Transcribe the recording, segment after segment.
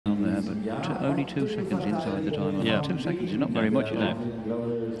but only 2 seconds inside the time. Yeah. 2 seconds is not very much, is it?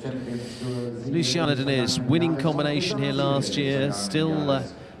 Luciana Diniz, winning combination here last year, still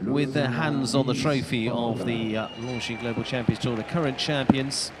with their hands on the trophy of the Longines Global Champions Tour, the current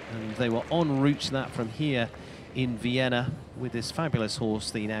champions, and they were en route to that from here in Vienna with this fabulous horse,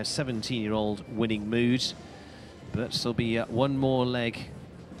 the now 17-year-old Winningmood. But there'll be one more leg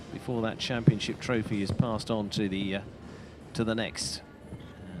before that championship trophy is passed on to the next.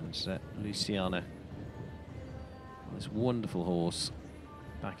 And Luciana, this wonderful horse,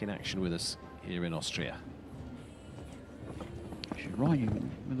 back in action with us here in Austria. She's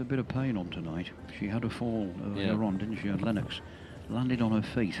riding with a bit of pain on tonight. She had a fall earlier on, didn't she? And Lennox landed on her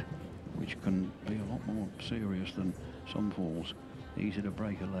feet, which can be a lot more serious than some falls. Easy to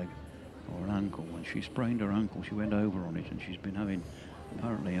break a leg or an ankle. When she sprained her ankle, she went over on it, and she's been having,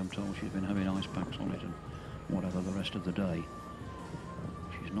 apparently I'm told, she's been having ice packs on it and whatever the rest of the day.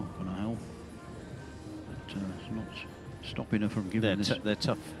 She's not going to help. But it's not stopping her from giving they're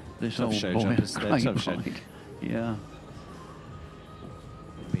tough. This tough old show boy jumpers. They're tough show. Yeah.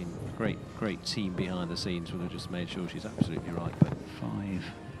 Been a great team behind the scenes would have just made sure she's absolutely right. But 5,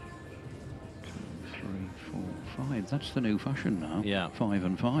 2, 3, 4, 5. That's the new fashion now. Yeah. 5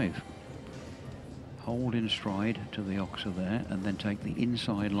 and 5. Hold in stride to the oxer there, and then take the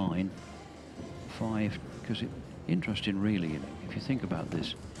inside line. 5, because interesting really, you know, if you think about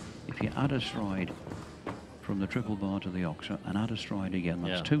this, if you add a stride from the triple bar to the oxer and add a stride again,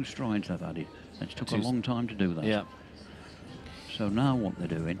 that's 2 strides they've added. It took a long time to do that. Yeah. So now what they're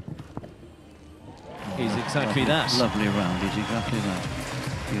doing is exactly that. Lovely round is exactly that.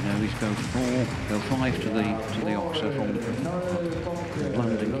 You know, he's go 5 to the oxer from the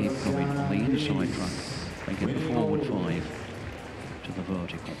land and keep coming on the inside track and get the forward 5 to the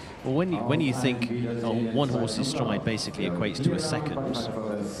vertical. Well, when you think one horse's stride basically equates to a second,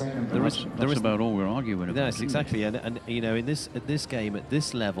 that's about all we're arguing about. Yes, exactly, and you know, at this game, at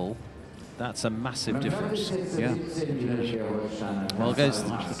this level, that's a massive difference. Yeah. Well, that's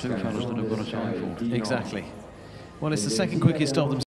the 2 fellas that have got a time for. Exactly. Well, it's the second quickest of them.